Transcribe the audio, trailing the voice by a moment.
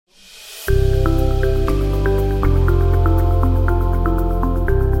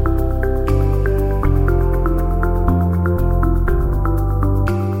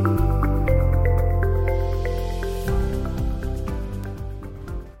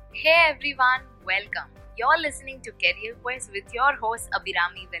Hey everyone, welcome. You're listening to Career Quest with your host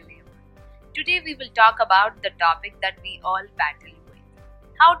Abhirami Velayavan. Today we will talk about the topic that we all battle with: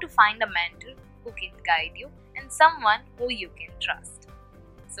 how to find a mentor who can guide you and someone who you can trust.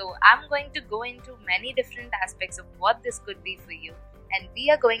 So, I'm going to go into many different aspects of what this could be for you, and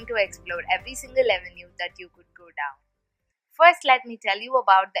we are going to explore every single avenue that you could go down. First, let me tell you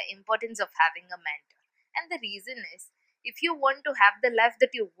about the importance of having a mentor. And the reason is, if you want to have the life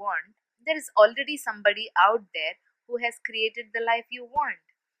that you want, there is already somebody out there who has created the life you want.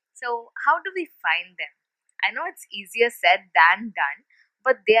 So, how do we find them? I know it's easier said than done,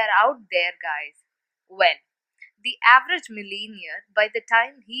 but they are out there, guys. Well, the average millionaire, by the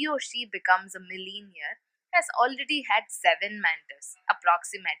time he or she becomes a millionaire, has already had 7 mentors,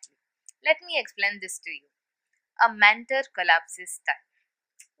 approximately. Let me explain this to you. A mentor collapses time.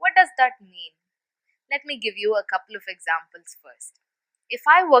 What does that mean? Let me give you a couple of examples first. If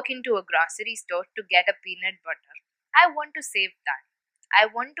I walk into a grocery store to get a peanut butter, I want to save time.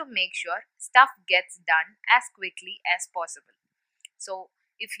 I want to make sure stuff gets done as quickly as possible. So,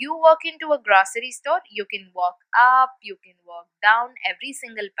 if you walk into a grocery store, you can walk up, you can walk down every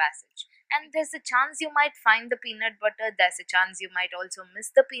single passage. And there's a chance you might find the peanut butter, there's a chance you might also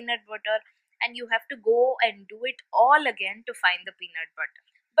miss the peanut butter, and you have to go and do it all again to find the peanut butter.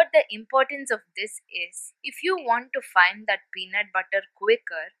 But the importance of this is, if you want to find that peanut butter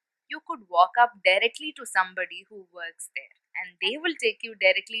quicker, you could walk up directly to somebody who works there and they will take you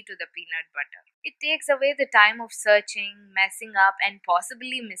directly to the peanut butter. It takes away the time of searching, messing up, and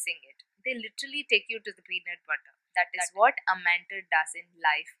possibly missing it. They literally take you to the peanut butter. That is what a mentor does in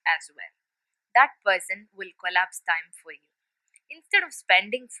life as well. That person will collapse time for you. Instead of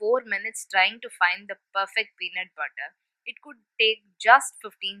spending 4 minutes trying to find the perfect peanut butter, it could take just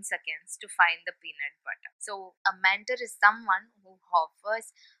 15 seconds to find the peanut butter. So, a mentor is someone who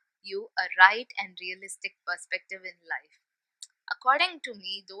offers you a right and realistic perspective in life. According to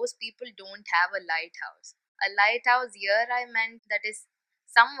me, those people don't have a lighthouse. A lighthouse here I meant that is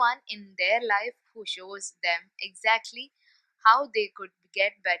someone in their life who shows them exactly how they could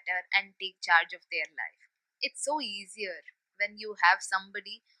get better and take charge of their life. It's so easier when you have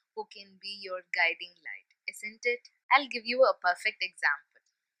somebody who can be your guiding light, isn't it? I'll give you a perfect example.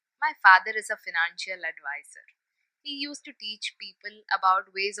 My father is a financial advisor. He used to teach people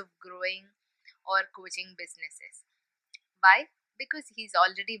about ways of growing or coaching businesses. Why? Because he's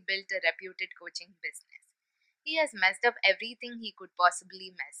already built a reputed coaching business. He has messed up everything he could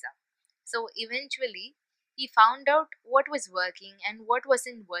possibly mess up. So eventually, he found out what was working and what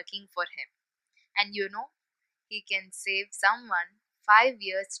wasn't working for him. And he can save someone 5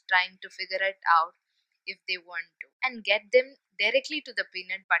 years trying to figure it out if they want to and get them directly to the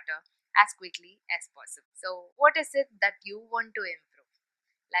peanut butter as quickly as possible. So, what is it that you want to improve?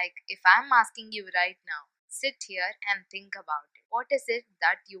 Like, if I'm asking you right now, sit here and think about it. What is it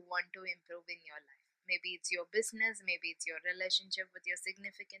that you want to improve in your life? Maybe it's your business, maybe it's your relationship with your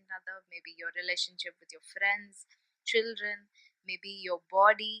significant other, maybe your relationship with your friends, children, maybe your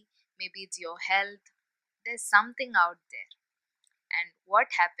body, maybe it's your health. There's something out there. And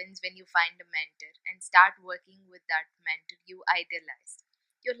what happens when you find a mentor and start working with that mentor you idolize?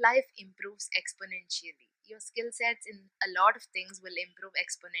 Your life improves exponentially. Your skill sets in a lot of things will improve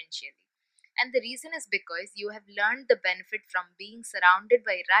exponentially. And the reason is because you have learned the benefit from being surrounded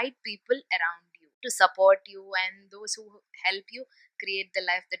by right people around you to support you and those who help you create the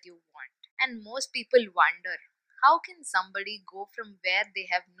life that you want. And most people wonder, how can somebody go from where they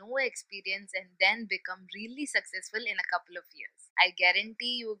have no experience and then become really successful in a couple of years? I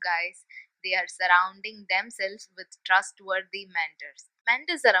guarantee you guys, they are surrounding themselves with trustworthy mentors.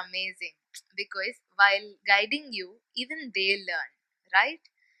 Mentors are amazing because while guiding you, even they learn, right?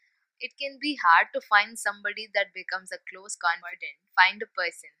 It can be hard to find somebody that becomes a close confidant. Find a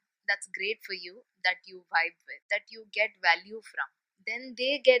person that's great for you, that you vibe with, that you get value from. Then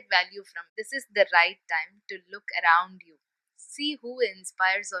they get value from. This is the right time to look around you. See who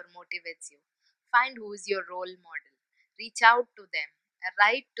inspires or motivates you. Find who is your role model. Reach out to them.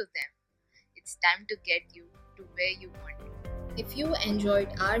 Write to them. It's time to get you to where you want to. If you enjoyed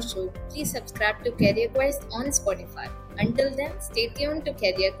our show, please subscribe to Career Quest on Spotify. Until then, stay tuned to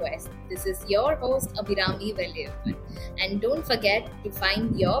Career Quest. This is your host Abhirami Velayavan. And don't forget to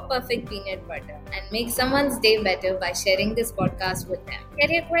find your perfect peanut butter and make someone's day better by sharing this podcast with them.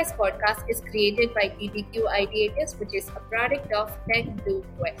 Career Quest podcast is created by TDQ Ideators, which is a product of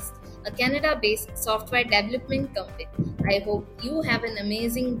TechDoQuest, a Canada-based software development company. I hope you have an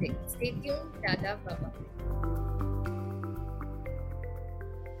amazing day. Stay tuned. Tata, bye-bye.